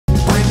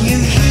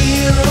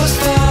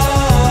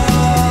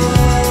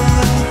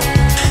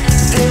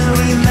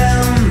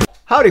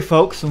Howdy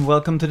folks and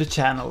welcome to the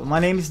channel. My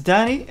name is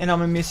Danny and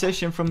I'm a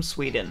musician from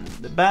Sweden.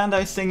 The band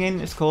I sing in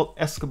is called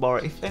Escobar.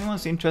 If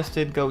anyone's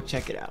interested, go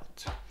check it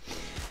out.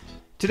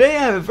 Today I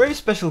have a very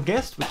special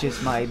guest, which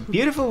is my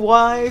beautiful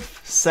wife,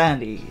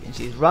 Sandy, and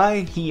she's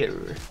right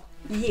here.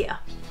 Yeah.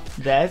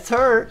 That's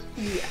her.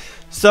 Yeah.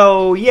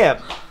 So yeah,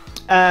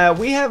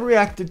 we have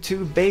reacted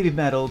to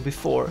BABYMETAL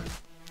before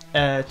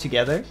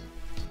together,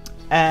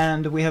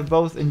 and we have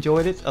both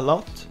enjoyed it a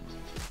lot.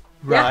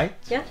 Right?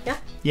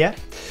 Yeah.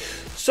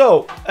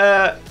 So,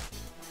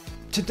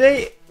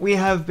 today we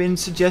have been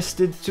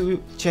suggested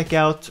to check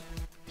out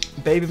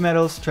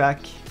BABYMETAL's track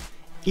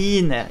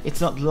Iine.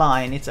 It's not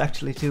line, it's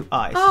actually two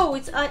eyes. Oh,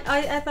 it's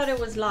I thought it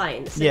was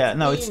line. So yeah,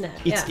 it's no, Iine.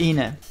 it's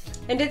Iine.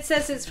 And it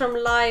says it's from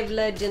Live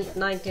Legend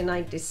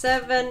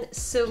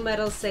 1997,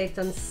 Metal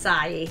Satan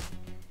Sai.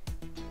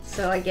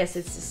 So I guess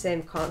it's the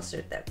same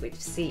concert that we've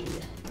seen.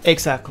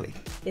 Exactly.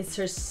 It's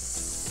her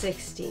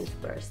 16th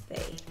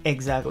birthday.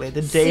 Exactly,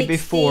 the day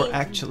before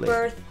actually.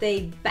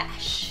 Birthday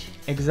bash.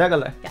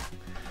 Exactly. Yeah.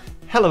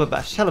 Hell of a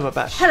bash, hell of a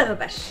bash. Hell of a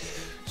bash.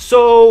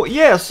 So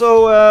yeah,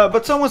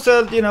 but someone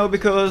said, you know,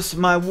 because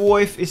my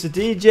wife is a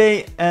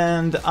DJ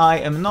and I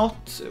am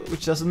not,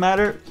 which doesn't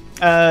matter,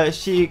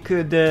 she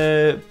could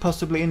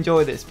possibly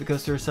enjoy this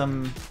because there's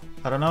some,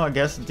 I don't know, I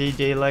guess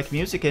DJ-like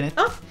music in it.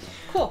 Oh,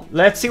 cool.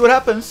 Let's see what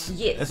happens.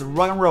 Yes. Let's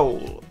rock and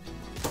roll.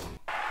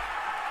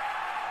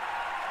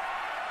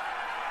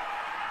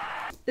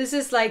 This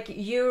is like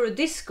Euro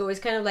disco. It's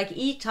kind of like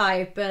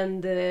E-Type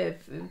and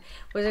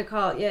what's it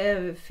called?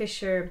 Yeah,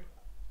 Fisher.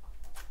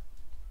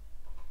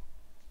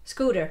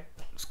 Scooter.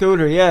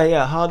 Scooter,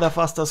 yeah. Hada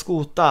fasta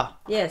skota.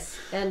 Yes,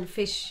 and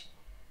fish.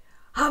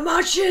 How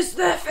much is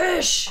the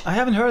fish? I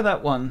haven't heard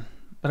that one,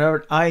 but I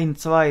heard Ein,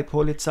 zwei,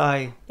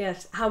 Polizei.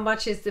 Yes, How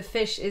Much Is the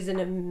Fish is an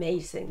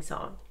amazing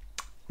song.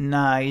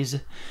 Nice.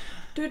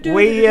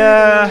 We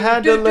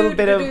had a little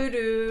bit of...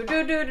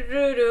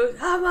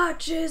 How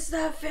much is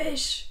the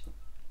fish?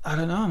 I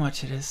don't know how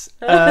much it is.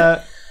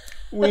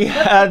 We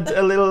had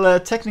a little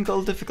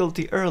technical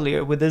difficulty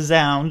earlier with the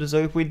sound, so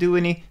if we do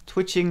any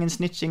twitching and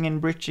snitching and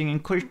britching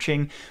and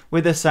quitching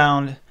with the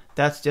sound,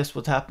 that's just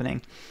what's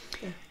happening.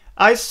 Yeah.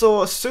 I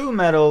saw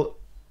Metal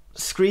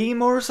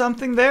scream or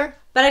something there.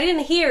 But I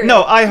didn't hear it.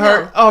 No, I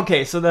heard. No.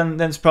 Okay, so then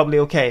it's probably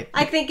okay.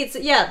 I think it's,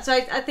 yeah, so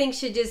I think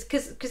she just,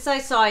 because I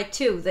saw it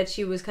too, that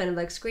she was kind of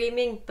like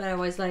screaming, but I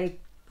was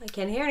like, I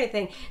can't hear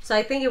anything. So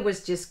I think it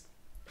was just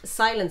a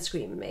silent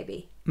scream,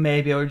 maybe.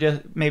 Maybe, or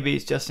just maybe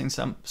it's just in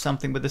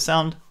something with the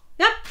sound.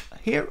 Yeah.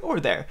 Here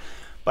or there.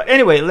 But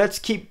anyway, let's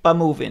keep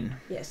moving.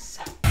 Yes.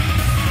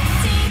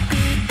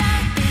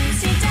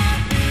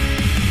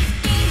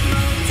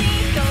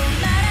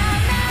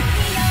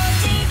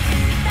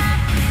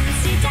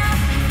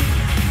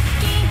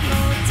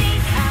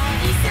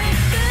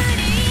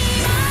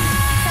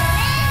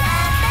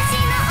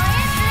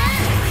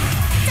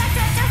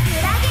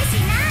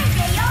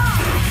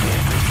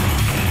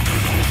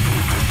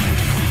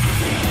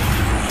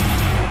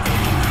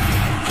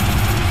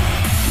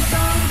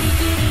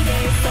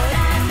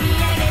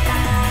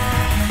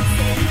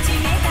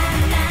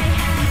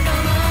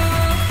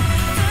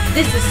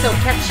 This is so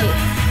catchy.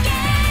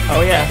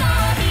 Oh yeah.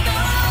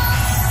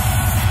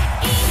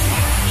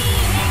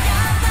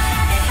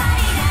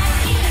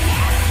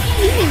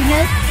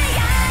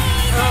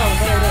 Oh,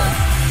 there it is.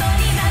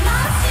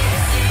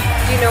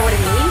 Do you know what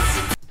it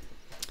means?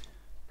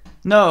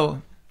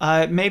 No.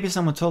 Maybe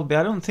someone told me.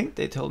 I don't think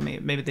they told me.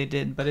 Maybe they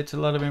did, but it's a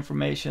lot of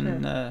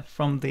information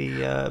from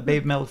the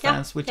BABYMETAL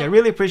fans, which I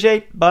really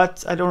appreciate,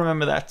 but I don't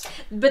remember that.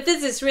 But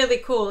this is really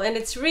cool, and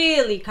it's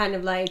really kind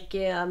of like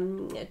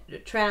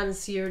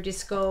trance,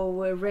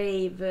 Eurodisco,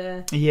 rave.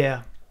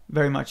 Yeah,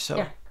 very much so.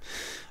 Yeah.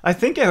 I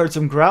think I heard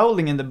some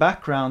growling in the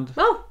background.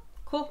 Oh,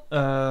 cool.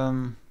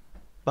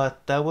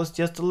 But that was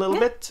just a little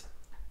bit.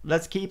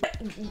 Let's keep.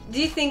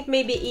 Do you think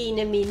maybe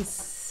Iine means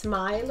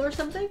smile or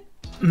something?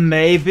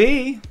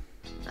 Maybe.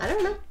 I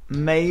don't know.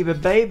 Maybe,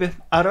 baby.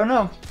 I don't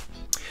know.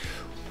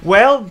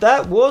 Well,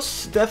 that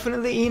was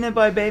definitely Iine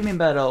by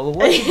BABYMETAL.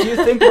 What did you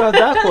think about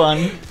that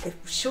one? It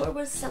sure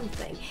was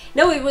something.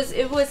 No, it was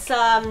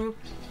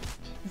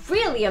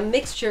really a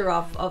mixture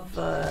of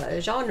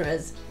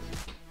genres.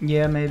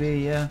 Yeah, maybe,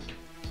 yeah.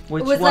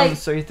 Which one? Like,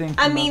 So you think?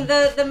 I mean,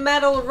 the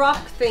metal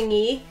rock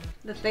thingy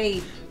that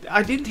they.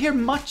 I didn't hear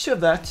much of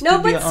that. No,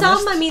 but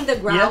some. I mean, the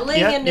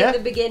growling in the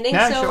beginning.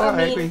 Yeah, so sure, I mean,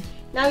 I agree.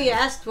 Now you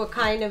asked what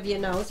kind of, you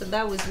know, so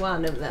that was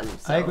one of them.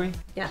 So, I agree.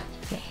 Yeah.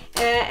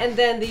 And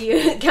then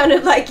the kind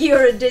of like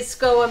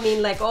Eurodisco, I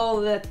mean, like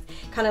all the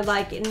kind of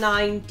like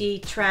 90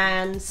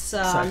 trance.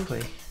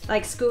 Exactly.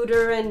 Like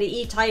Scooter and the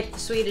E-Type, the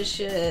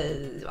Swedish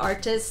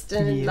artist,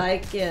 and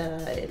like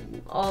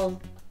all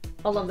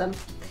of them.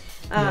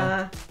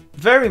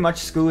 Very much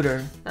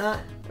Scooter.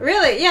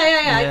 Really?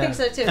 Yeah, I think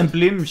so too. And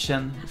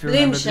Blümchen.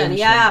 Blümchen,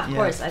 yeah, of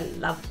course. I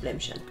love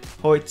Blümchen.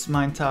 Hoyt's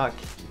mein Tag.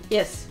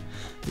 Yes.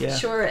 Yeah.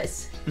 Sure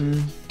is.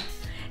 Mm.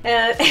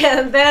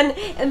 And then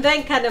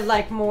kind of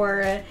like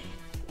more,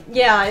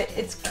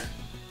 it's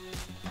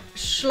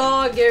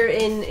schlager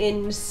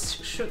in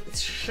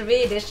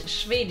Swedish.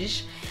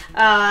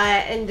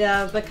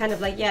 But kind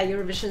of like, yeah,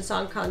 Eurovision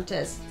Song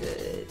Contest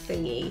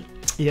thingy.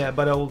 Yeah,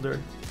 but older.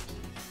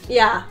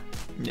 Yeah.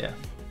 Yeah.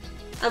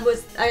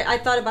 I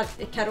thought about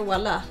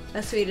Carola,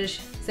 a Swedish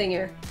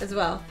singer as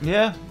well.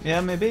 Yeah,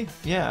 maybe.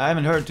 Yeah, I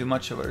haven't heard too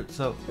much of her,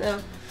 so. No.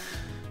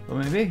 Well,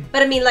 maybe.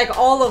 But I mean, like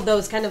all of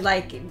those kind of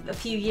like a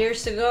few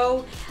years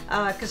ago,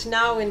 because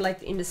now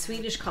in the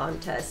Swedish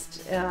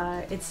contest,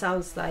 it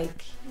sounds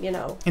like, you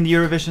know. In the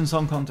Eurovision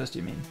Song Contest,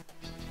 you mean?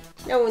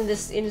 No, in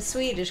the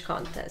Swedish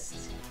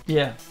contest.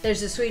 Yeah.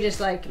 There's a Swedish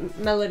like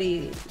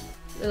melody,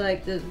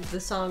 like the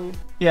song.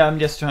 Yeah, I'm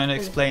just trying to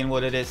explain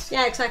what it is.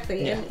 Yeah,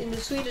 exactly. Yeah. In the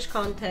Swedish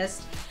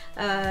contest,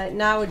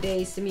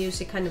 nowadays the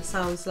music kind of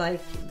sounds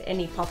like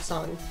any pop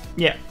song.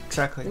 Yeah,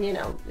 exactly. You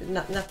know,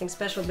 nothing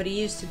special, but it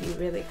used to be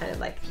really kind of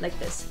like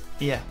this.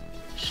 Yeah.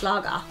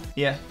 Schlager.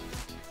 Yeah.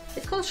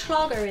 It's called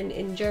Schlager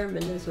in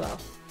German as well.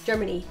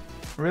 Germany.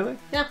 Really?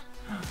 Yeah.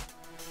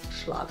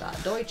 Schlager.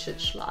 Deutsche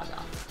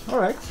Schlager. All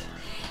right.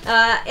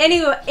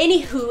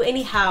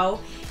 Anyhow,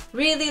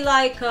 really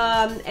like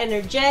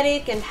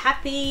energetic and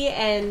happy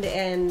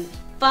and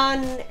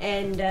fun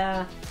and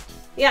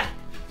yeah.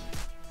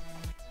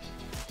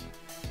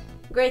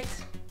 Great.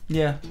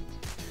 Yeah.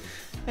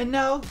 And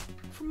now,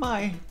 for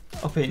my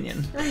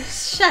opinion.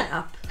 Shut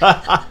up.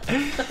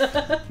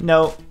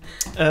 No.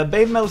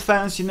 BABYMETAL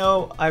fans, you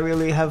know, I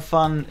really have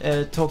fun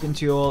talking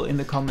to you all in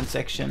the comment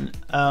section.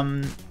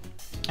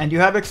 And you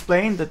have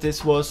explained that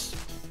this was,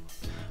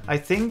 I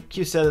think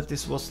you said that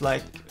this was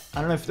like, I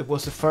don't know if it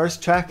was the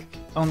first track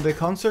on the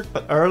concert,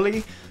 but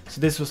early.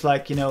 So this was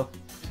like, you know,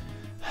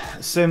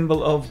 a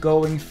symbol of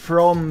going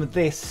from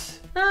this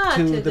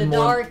to the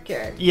more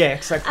darker. Yeah,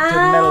 exactly, to the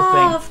metal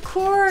thing. Of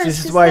course. So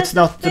this is why it's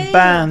not the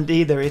band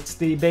either. It's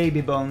the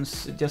Baby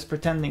Bones just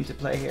pretending to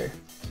play here.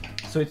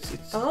 So it's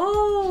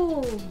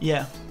oh.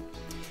 Yeah.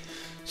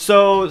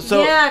 So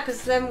yeah,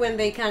 because then when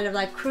they kind of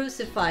like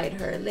crucified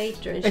her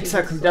later, and she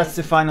exactly, was that's like,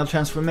 the final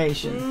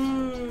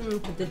transformation.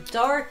 to the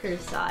darker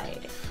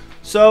side.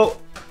 So,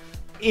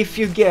 if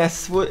you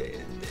guess, what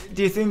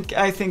do you think?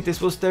 I think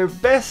this was their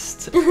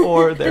best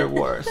or their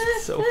worst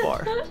so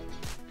far.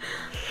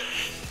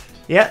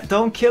 Yeah,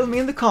 don't kill me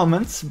in the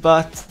comments,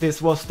 but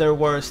this was their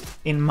worst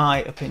in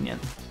my opinion.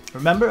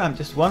 Remember, I'm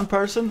just one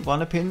person,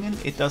 one opinion.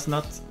 It does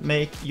not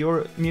make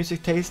your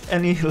music taste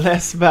any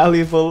less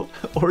valuable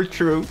or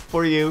true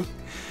for you.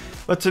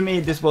 But to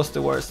me, this was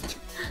the worst.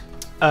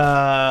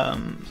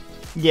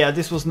 Yeah,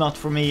 this was not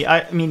for me.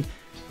 I mean,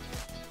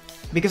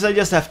 because I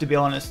just have to be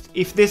honest.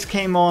 If this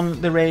came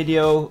on the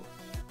radio,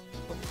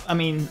 I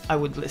mean, I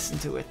would listen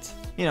to it.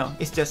 You know,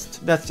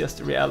 that's just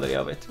the reality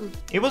of it.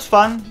 It was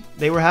fun.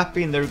 They were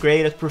happy and they're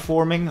great at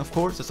performing, of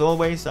course, as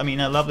always. I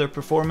mean, I love their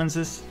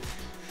performances.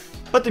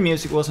 But the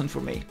music wasn't for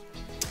me.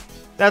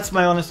 That's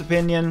my honest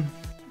opinion.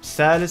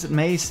 Sad as it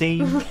may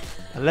seem.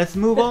 Let's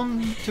move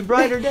on to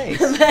brighter days.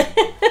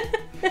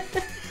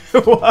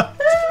 What?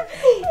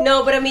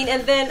 No, but I mean,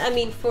 and then I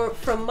mean,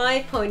 from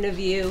my point of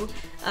view,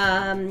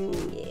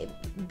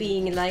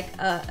 being like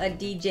a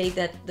DJ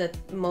that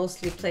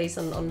mostly plays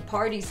on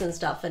parties and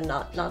stuff, and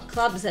not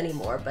clubs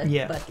anymore, but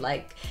yeah. but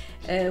like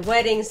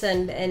weddings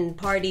and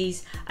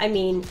parties. I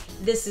mean,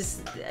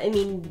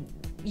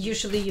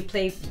 usually you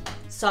play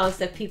songs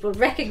that people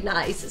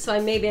recognize,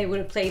 so maybe I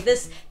wouldn't play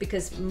this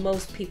because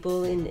most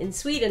people in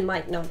Sweden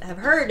might not have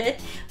heard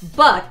it,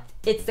 but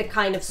it's the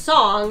kind of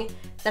song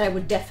that I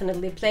would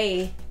definitely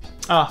play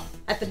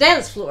at the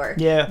dance floor.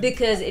 Yeah.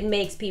 Because it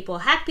makes people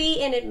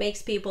happy and it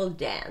makes people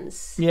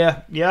dance.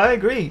 Yeah, I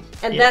agree.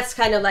 And that's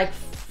kind of like,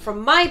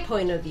 from my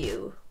point of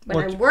view,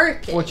 when I'm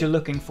working. What you're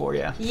looking for,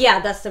 yeah. Yeah,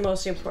 that's the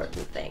most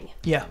important thing.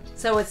 Yeah.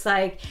 So it's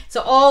like,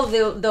 so all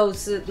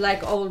those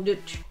like old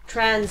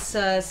trance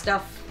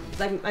stuff,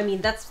 like, I mean,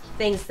 that's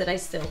things that I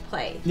still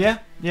play. Yeah,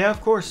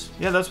 of course.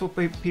 Yeah, that's what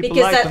people because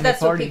like when that's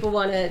they party. what people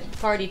want to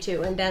party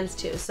to and dance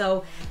to.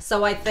 So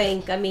I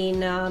think, I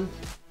mean,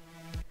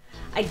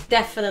 I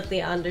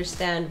definitely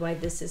understand why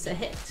this is a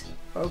hit,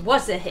 or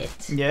was a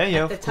hit. Yeah,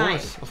 at the time.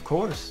 Of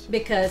course.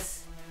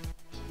 Because,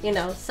 you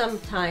know,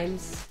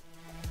 sometimes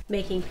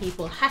making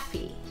people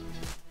happy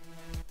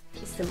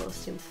is the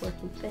most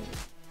important thing.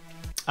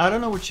 I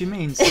don't know what she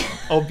means,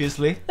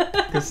 obviously,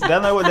 because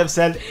then I would have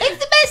said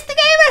it's the best thing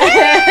I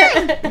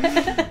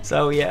ever heard.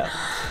 So yeah.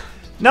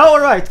 No,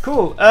 all right,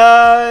 cool.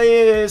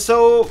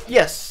 So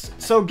yes,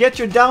 so get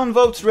your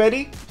downvotes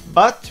ready.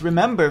 But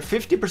remember,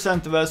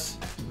 50% of us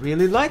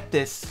really like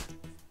this.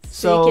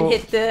 So you can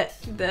hit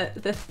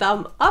the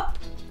thumb up.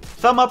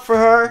 Thumb up for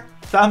her,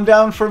 thumb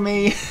down for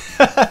me.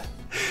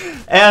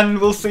 And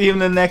we'll see you in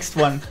the next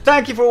one.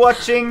 Thank you for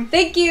watching.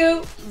 Thank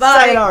you.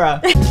 Bye.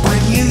 Sayonara.